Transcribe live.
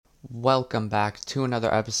Welcome back to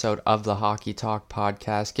another episode of the Hockey Talk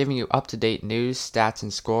podcast, giving you up-to-date news, stats,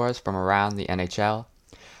 and scores from around the NHL.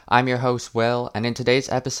 I'm your host, Will, and in today's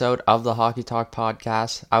episode of the Hockey Talk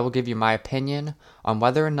podcast, I will give you my opinion on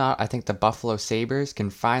whether or not I think the Buffalo Sabres can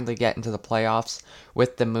finally get into the playoffs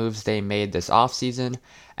with the moves they made this offseason,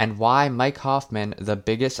 and why Mike Hoffman, the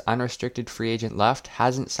biggest unrestricted free agent left,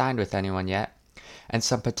 hasn't signed with anyone yet, and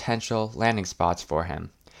some potential landing spots for him.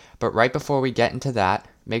 But right before we get into that,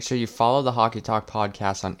 make sure you follow the Hockey Talk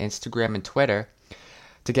podcast on Instagram and Twitter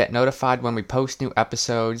to get notified when we post new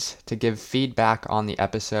episodes, to give feedback on the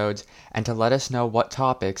episodes, and to let us know what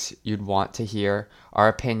topics you'd want to hear our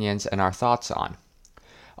opinions and our thoughts on.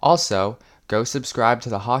 Also, go subscribe to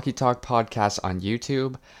the Hockey Talk podcast on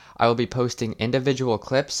YouTube. I will be posting individual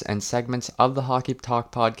clips and segments of the Hockey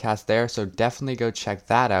Talk podcast there, so definitely go check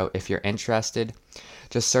that out if you're interested.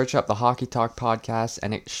 Just search up the Hockey Talk podcast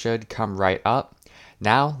and it should come right up.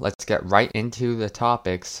 Now, let's get right into the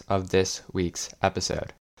topics of this week's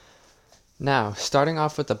episode. Now, starting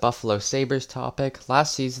off with the Buffalo Sabres topic,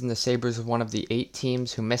 last season the Sabres were one of the 8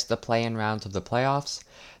 teams who missed the play-in rounds of the playoffs.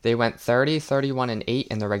 They went 30, 31, and 8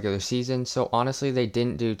 in the regular season, so honestly they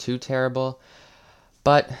didn't do too terrible.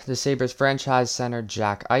 But the Sabres franchise center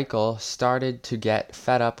Jack Eichel started to get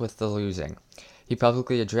fed up with the losing. He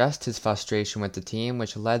publicly addressed his frustration with the team,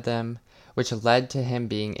 which led to him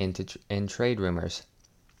being in trade rumors,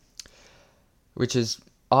 which is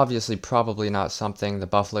obviously probably not something the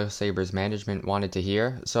Buffalo Sabres management wanted to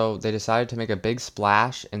hear, so they decided to make a big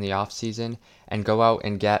splash in the offseason and go out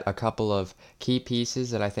and get a couple of key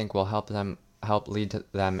pieces that I think will help lead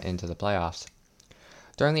them into the playoffs.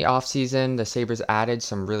 During the offseason, the Sabres added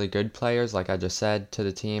some really good players, like I just said, to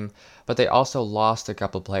the team, but they also lost a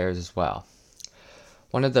couple players as well.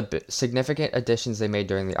 One of the significant additions they made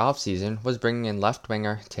during the offseason was bringing in left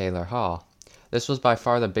winger Taylor Hall. This was by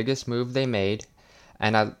far the biggest move they made,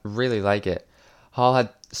 and I really like it. Hall had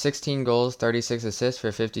 16 goals, 36 assists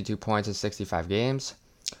for 52 points in 65 games.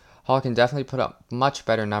 Hall can definitely put up much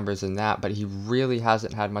better numbers than that, but he really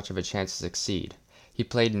hasn't had much of a chance to succeed. He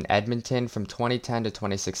played in Edmonton from 2010 to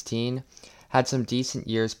 2016, had some decent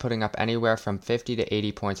years putting up anywhere from 50 to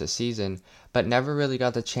 80 points a season, but never really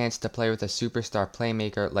got the chance to play with a superstar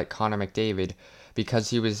playmaker like Connor McDavid because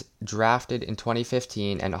he was drafted in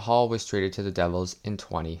 2015 and Hall was traded to the Devils in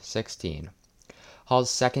 2016. Hall's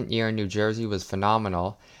second year in New Jersey was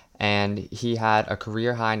phenomenal, and he had a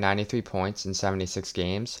career-high 93 points in 76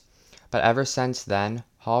 games, but ever since then,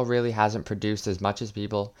 Hall really hasn't produced as much as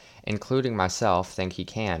people, including myself, think he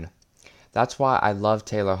can. That's why I love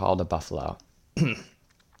Taylor Hall to Buffalo.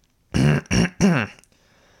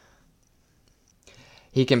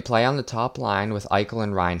 He can play on the top line with Eichel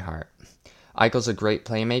and Reinhart. Eichel's a great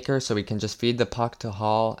playmaker, so he can just feed the puck to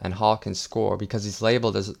Hall, and Hall can score because he's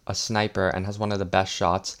labeled as a sniper and has one of the best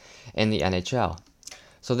shots in the NHL.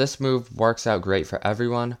 So this move works out great for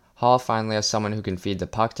everyone. Hall finally has someone who can feed the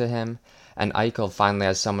puck to him, and Eichel finally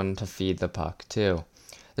has someone to feed the puck to.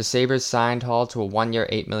 The Sabres signed Hall to a 1-year,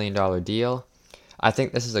 $8 million deal. I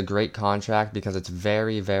think this is a great contract because it's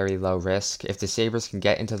very, very low risk. If the Sabres can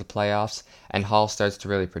get into the playoffs and Hall starts to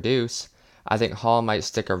really produce, I think Hall might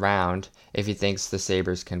stick around if he thinks the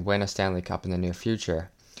Sabres can win a Stanley Cup in the near future.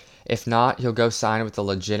 If not, he'll go sign with a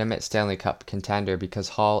legitimate Stanley Cup contender because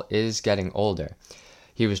Hall is getting older.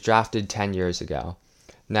 He was drafted 10 years ago.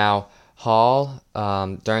 Now, Hall,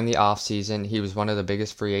 during the offseason, he was one of the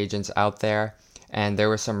biggest free agents out there, and there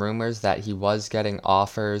were some rumors that he was getting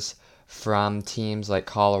offers from teams like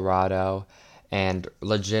Colorado and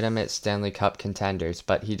legitimate Stanley Cup contenders,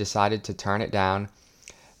 but he decided to turn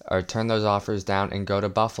those offers down and go to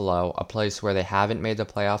Buffalo, a place where they haven't made the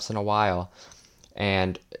playoffs in a while,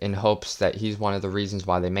 and in hopes that he's one of the reasons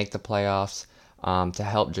why they make the playoffs, to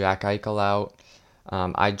help Jack Eichel out.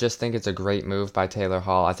 I just think it's a great move by Taylor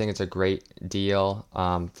Hall. I think it's a great deal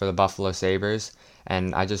for the Buffalo Sabres,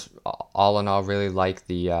 and I just, all in all, really like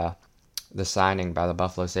the signing by the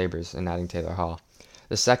Buffalo Sabres and adding Taylor Hall.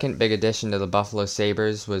 The second big addition to the Buffalo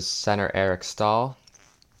Sabres was center Eric Staal.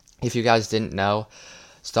 If you guys didn't know,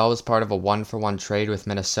 Staal was part of a 1-for-1 trade with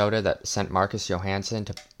Minnesota that sent Marcus Johansson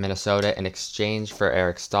to Minnesota in exchange for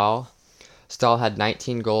Eric Staal. Staal had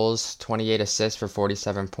 19 goals, 28 assists for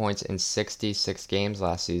 47 points in 66 games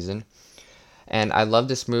last season. And I love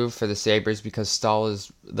this move for the Sabres because Staal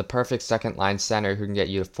is the perfect second-line center who can get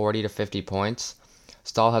you 40 to 50 points.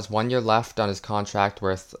 Staal has 1 year left on his contract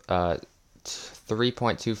worth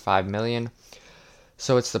 $3.25 million.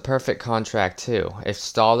 So it's the perfect contract too. If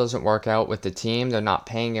Staal doesn't work out with the team, they're not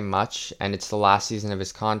paying him much, and it's the last season of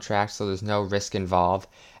his contract, so there's no risk involved,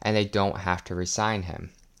 and they don't have to re-sign him.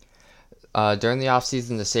 During the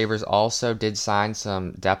offseason, the Sabres also did sign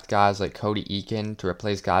some depth guys like Cody Eakin to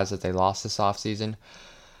replace guys that they lost this offseason,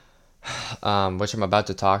 which I'm about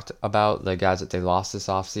to talk about, the guys that they lost this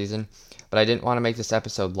offseason. But I didn't want to make this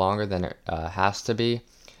episode longer than it has to be,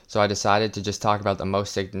 so I decided to just talk about the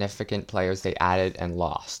most significant players they added and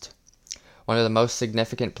lost. One of the most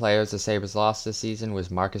significant players the Sabres lost this season was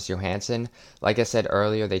Marcus Johansson. Like I said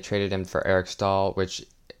earlier, they traded him for Eric Staal, which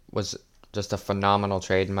was just a phenomenal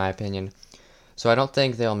trade in my opinion. So I don't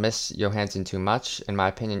think they'll miss Johansson too much. In my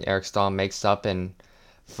opinion, Eric Staal makes up and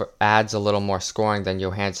adds a little more scoring than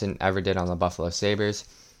Johansson ever did on the Buffalo Sabres.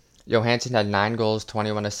 Johansson had 9 goals,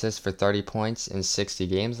 21 assists for 30 points in 60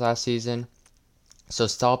 games last season. So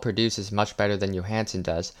Staal produces much better than Johansson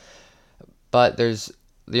does. But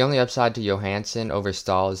the only upside to Johansson over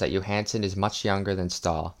Staal is that Johansson is much younger than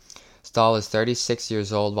Staal. Staal is 36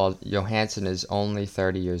 years old while Johansson is only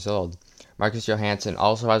 30 years old. Marcus Johansson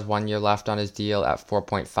also has 1 year left on his deal at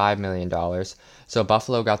 $4.5 million, so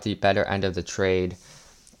Buffalo got the better end of the trade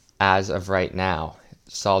as of right now.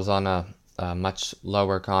 Staal's on a much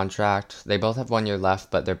lower contract. They both have 1 year left,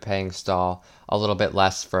 but they're paying Staal a little bit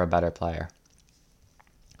less for a better player.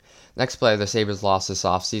 Next player the Sabres lost this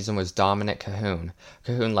offseason was Dominik Kahun.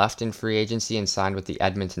 Kahun left in free agency and signed with the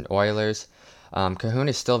Edmonton Oilers. Kahun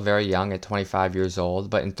is still very young at 25 years old,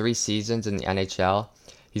 but in 3 seasons in the NHL,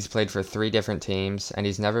 he's played for 3 different teams, and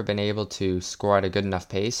he's never been able to score at a good enough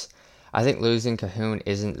pace. I think losing Kahun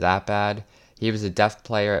isn't that bad. He was a depth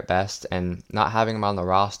player at best, and not having him on the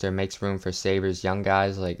roster makes room for Sabres young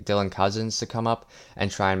guys like Dylan Cousins to come up and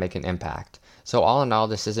try and make an impact. So all in all,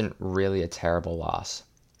 this isn't really a terrible loss.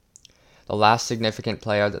 The last significant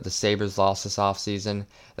player that the Sabres lost this offseason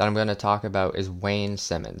that I'm going to talk about is Wayne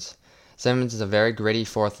Simmonds. Simmonds is a very gritty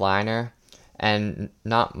fourth liner, and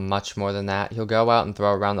not much more than that. He'll go out and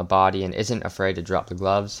throw around the body and isn't afraid to drop the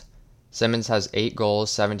gloves. Simmonds has 8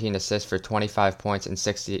 goals, 17 assists for 25 points in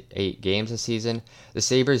 68 games this season. The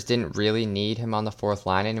Sabres didn't really need him on the fourth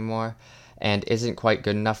line anymore, and isn't quite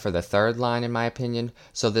good enough for the third line in my opinion,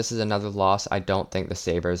 so this is another loss I don't think the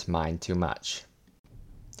Sabres mind too much.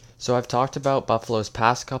 So I've talked about Buffalo's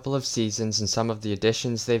past couple of seasons and some of the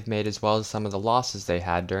additions they've made as well as some of the losses they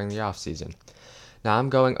had during the offseason. Now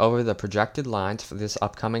I'm going over the projected lines for this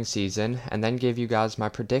upcoming season and then give you guys my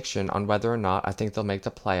prediction on whether or not I think they'll make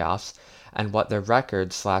the playoffs and what their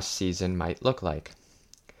record/season might look like.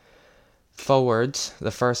 Forwards,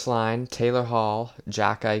 the first line, Taylor Hall,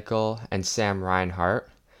 Jack Eichel, and Sam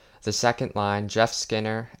Reinhart. The second line, Jeff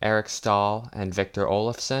Skinner, Eric Staal, and Victor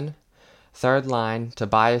Olofsson. Third line,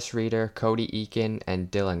 Tobias Rieder, Cody Eakin, and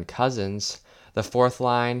Dylan Cousins. The fourth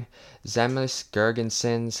line, Zemlis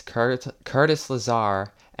Girgensons, Curtis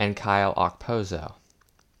Lazar, and Kyle Okposo.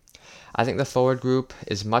 I think the forward group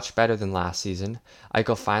is much better than last season.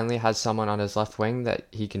 Eichel finally has someone on his left wing that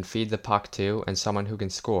he can feed the puck to and someone who can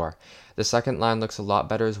score. The second line looks a lot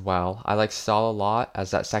better as well. I like Staal a lot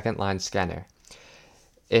as that second line Skinner.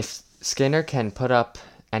 If Skinner can put up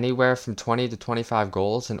anywhere from 20 to 25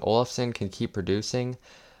 goals and Olofsson can keep producing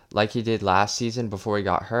like he did last season before he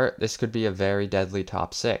got hurt, this could be a very deadly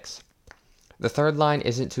top 6. The third line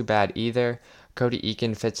isn't too bad either. Cody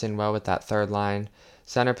Eakin fits in well with that third line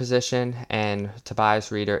center position, and Tobias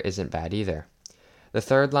Rieder isn't bad either. The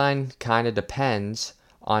third line kind of depends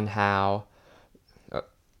on how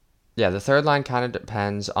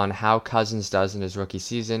Cousins does in his rookie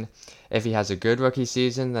season. If he has a good rookie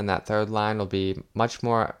season, then that third line will be much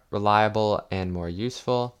more reliable and more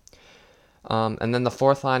useful. And then the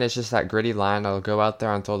fourth line is just that gritty line that'll go out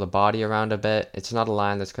there and throw the body around a bit. It's not a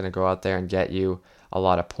line that's going to go out there and get you a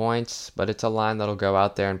lot of points, but it's a line that'll go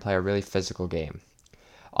out there and play a really physical game.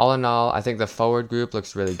 All in all, I think the forward group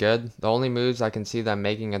looks really good. The only moves I can see them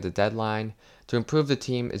making at the deadline to improve the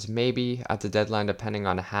team is maybe at the deadline, depending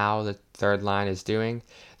on how the third line is doing,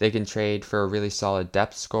 they can trade for a really solid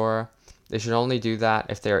depth scorer. They should only do that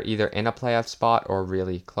if they're either in a playoff spot or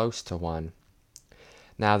really close to one.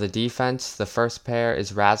 Now the defense, the first pair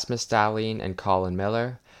is Rasmus Dahlin and Colin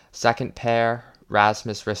Miller. Second pair,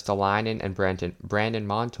 Rasmus Ristolainen and Brandon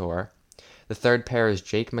Montour. The third pair is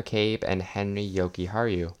Jake McCabe and Henry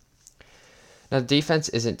Jokiharju. Now the defense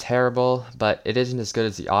isn't terrible, but it isn't as good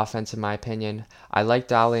as the offense in my opinion. I like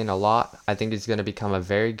Dahlin a lot. I think he's going to become a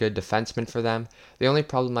very good defenseman for them. The only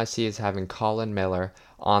problem I see is having Colin Miller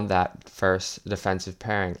on that first defensive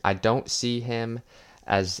pairing. I don't see him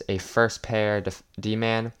as a first pair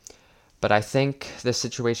D-man, but I think this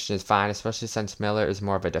situation is fine, especially since Miller is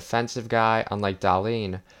more of a defensive guy, unlike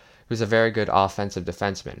Dahlin, who's a very good offensive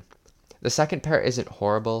defenseman. The second pair isn't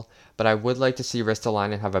horrible, but I would like to see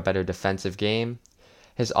Ristolainen have a better defensive game.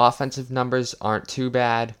 His offensive numbers aren't too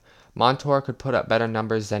bad, Montour could put up better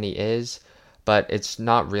numbers than he is, but it's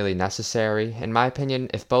not really necessary. In my opinion,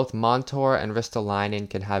 if both Montour and Ristolainen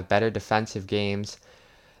can have better defensive games,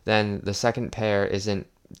 then the second pair isn't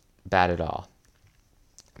bad at all.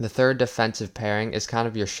 The third defensive pairing is kind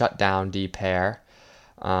of your shutdown D pair.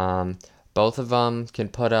 Both of them can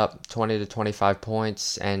put up 20 to 25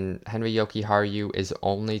 points, and Henri Jokiharju is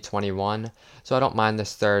only 21, so I don't mind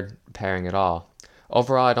this third pairing at all.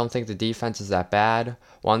 Overall, I don't think the defense is that bad.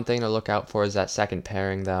 One thing to look out for is that second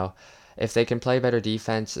pairing, though. If they can play better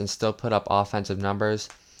defense and still put up offensive numbers,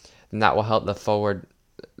 then that will help the forward.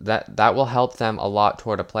 That will help them a lot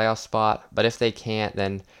toward a playoff spot. But if they can't,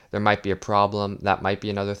 then there might be a problem. That might be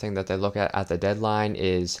another thing that they look at the deadline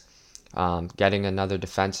is getting another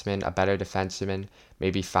defenseman, a better defenseman,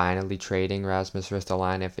 maybe finally trading Rasmus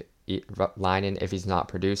Ristolainen if he's not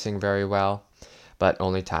producing very well, but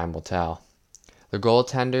only time will tell. The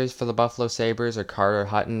goaltenders for the Buffalo Sabres are Carter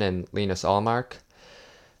Hutton and Linus Ullmark.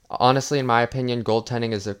 Honestly, in my opinion,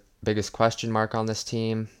 goaltending is the biggest question mark on this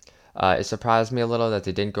team. It surprised me a little that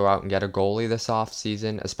they didn't go out and get a goalie this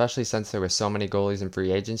offseason, especially since there were so many goalies in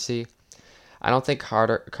free agency. I don't think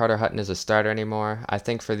Carter Hutton is a starter anymore. I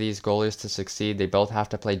think for these goalies to succeed, they both have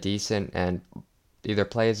to play decent and either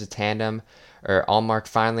play as a tandem, or Ullmark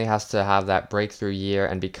finally has to have that breakthrough year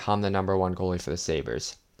and become the number one goalie for the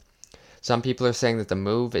Sabres. Some people are saying that the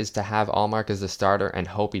move is to have Ullmark as the starter and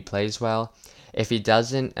hope he plays well. If he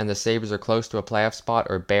doesn't and the Sabres are close to a playoff spot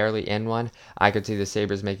or barely in one, I could see the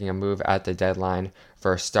Sabres making a move at the deadline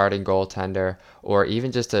for a starting goaltender or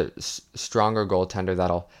even just a stronger goaltender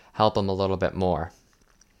that'll help them a little bit more.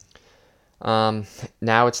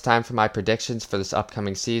 Now it's time for my predictions for this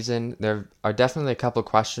upcoming season. There are definitely a couple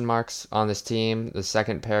question marks on this team. The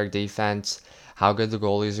second pair defense, how good the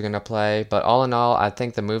goalies are going to play. But all in all, I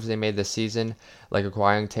think the moves they made this season, like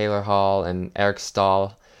acquiring Taylor Hall and Eric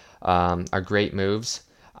Stahl, are great moves.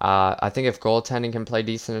 I think if goaltending can play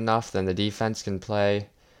decent enough, then the defense can play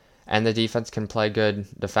good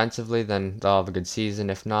defensively, then they'll have a good season.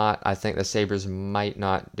 If not, I think the Sabres might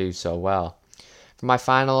not do so well. For my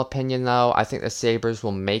final opinion, though, I think the Sabres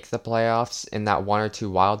will make the playoffs in that 1 or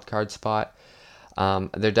 2 wild card spot.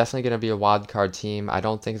 They're definitely going to be a wild card team. I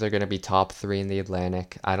don't think they're going to be top 3 in the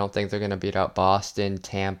Atlantic. I don't think they're going to beat out Boston,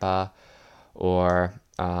 Tampa, or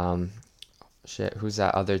who's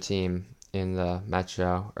that other team in the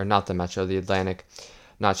Metro? Or not the Metro, the Atlantic.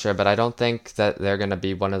 Not sure, but I don't think that they're going to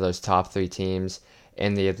be one of those top 3 teams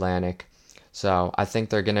in the Atlantic. So I think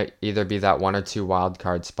they're going to either be that 1 or 2 wild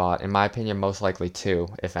card spot. In my opinion, most likely 2,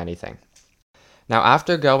 if anything. Now,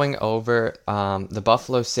 after going over the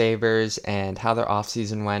Buffalo Sabres and how their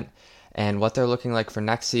offseason went and what they're looking like for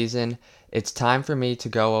next season, it's time for me to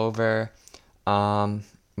go over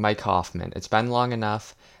Mike Hoffman. It's been long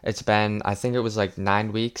enough. It's been, I think it was like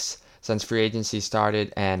 9 weeks since free agency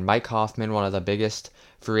started, and Mike Hoffman, one of the biggest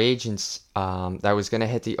free agents that was going to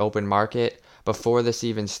hit the open market before this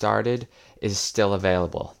even started, is still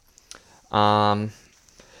available.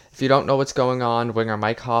 If you don't know what's going on, winger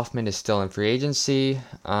Mike Hoffman is still in free agency.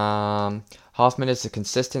 Hoffman is a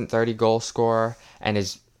consistent 30-goal scorer and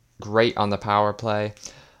is great on the power play.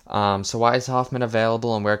 So why is Hoffman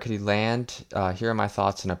available and where could he land? Here are my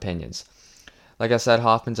thoughts and opinions. Like I said,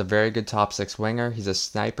 Hoffman's a very good top 6 winger. He's a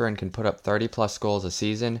sniper and can put up 30-plus goals a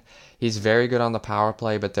season. He's very good on the power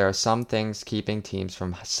play, but there are some things keeping teams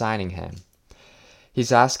from signing him.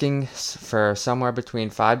 He's asking for somewhere between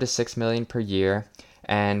 $5 to $6 million per year,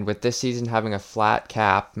 and with this season having a flat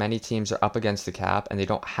cap, many teams are up against the cap and they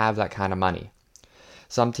don't have that kind of money.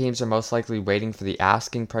 Some teams are most likely waiting for the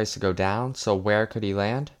asking price to go down, so where could he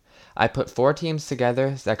land? I put 4 teams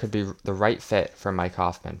together that could be the right fit for Mike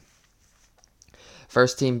Hoffman.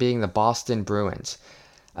 First team being the Boston Bruins.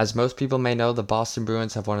 As most people may know, the Boston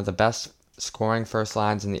Bruins have one of the best scoring first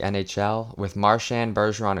lines in the NHL with Marchand,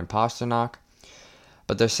 Bergeron, and Pastrnak.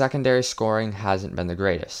 But their secondary scoring hasn't been the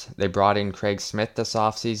greatest. They brought in Craig Smith this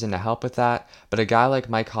offseason to help with that, but a guy like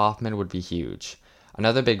Mike Hoffman would be huge.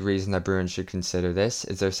 Another big reason the Bruins should consider this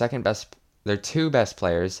is their 2 best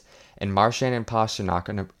players in Marchand and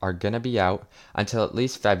Pastrnak are going to be out until at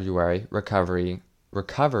least February, recovering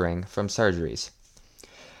from surgeries.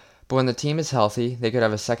 But when the team is healthy, they could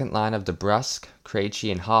have a second line of DeBrusk, Krejci,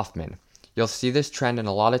 and Hoffman. You'll see this trend in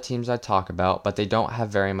a lot of teams I talk about, but they don't have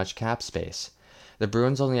very much cap space. The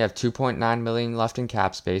Bruins only have $2.9 million left in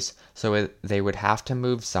cap space, so they would have to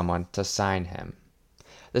move someone to sign him.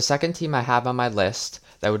 The second team I have on my list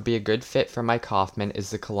that would be a good fit for Mike Hoffman is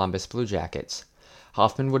the Columbus Blue Jackets.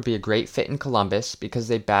 Hoffman would be a great fit in Columbus because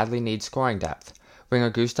they badly need scoring depth.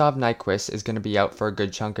 Winger Gustav Nyquist is going to be out for a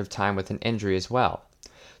good chunk of time with an injury as well.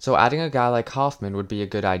 So adding a guy like Hoffman would be a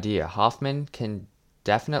good idea. Hoffman can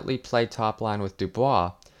definitely play top line with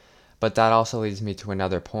Dubois, but that also leads me to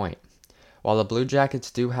another point. While the Blue Jackets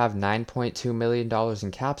do have $9.2 million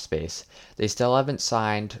in cap space, they still haven't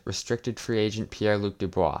signed restricted free agent Pierre-Luc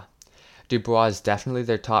Dubois. Dubois is definitely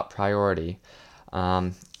their top priority,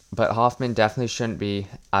 but Hoffman definitely shouldn't be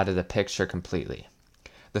out of the picture completely.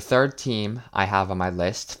 The third team I have on my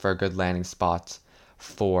list for a good landing spot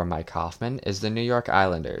for Mike Hoffman is the New York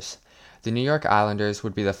Islanders. The New York Islanders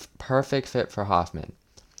would be the perfect fit for Hoffman.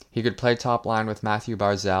 He could play top line with Matthew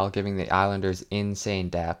Barzal, giving the Islanders insane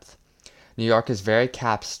depth. New York is very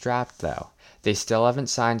cap strapped though. They still haven't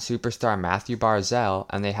signed superstar Matthew Barzal,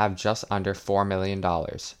 and they have just under $4 million.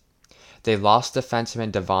 They lost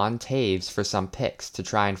defenseman Devon Taves for some picks to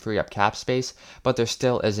try and free up cap space, but there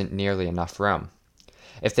still isn't nearly enough room.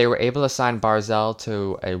 If they were able to sign Barzal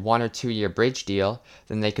to a 1 or 2 year bridge deal,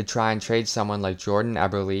 then they could try and trade someone like Jordan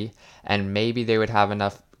Eberle, and maybe they would have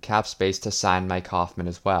enough cap space to sign Mike Hoffman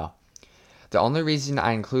as well. The only reason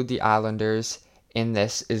I include the Islanders in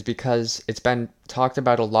this is because it's been talked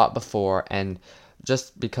about a lot before, and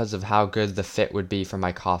just because of how good the fit would be for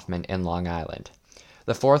Mike Hoffman in Long Island.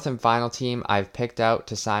 The fourth and final team I've picked out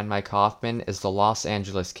to sign Mike Hoffman is the Los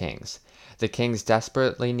Angeles Kings. The Kings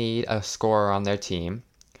desperately need a scorer on their team.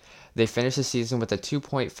 They finished the season with a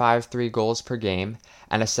 2.53 goals per game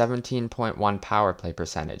and a 17.1 power play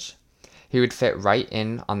percentage. He would fit right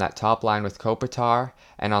in on that top line with Kopitar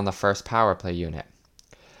and on the first power play unit.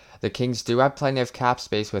 The Kings do have plenty of cap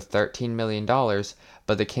space with $13 million,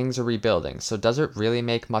 but the Kings are rebuilding, so does it really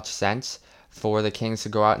make much sense for the Kings to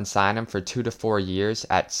go out and sign him for 2 to 4 years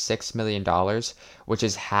at $6 million, which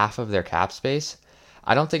is half of their cap space?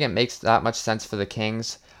 I don't think it makes that much sense for the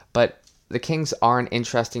Kings, but the Kings are an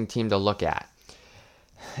interesting team to look at.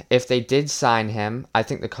 If they did sign him, I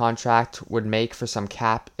think the contract would make for some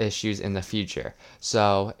cap issues in the future.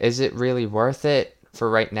 So is it really worth it for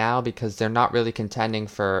right now? Because they're not really contending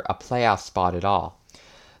for a playoff spot at all.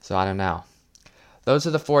 So I don't know. Those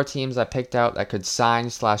are the 4 teams I picked out that could sign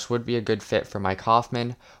 / would be a good fit for Mike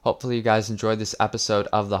Hoffman. Hopefully you guys enjoyed this episode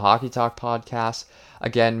of the Hockey Talk Podcast.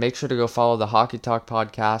 Again, make sure to go follow the Hockey Talk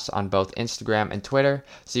Podcast on both Instagram and Twitter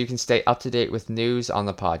so you can stay up to date with news on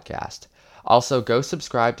the podcast. Also, go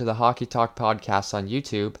subscribe to the Hockey Talk Podcast on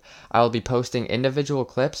YouTube. I will be posting individual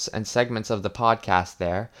clips and segments of the podcast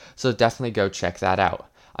there, so definitely go check that out.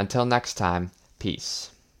 Until next time,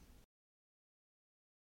 peace.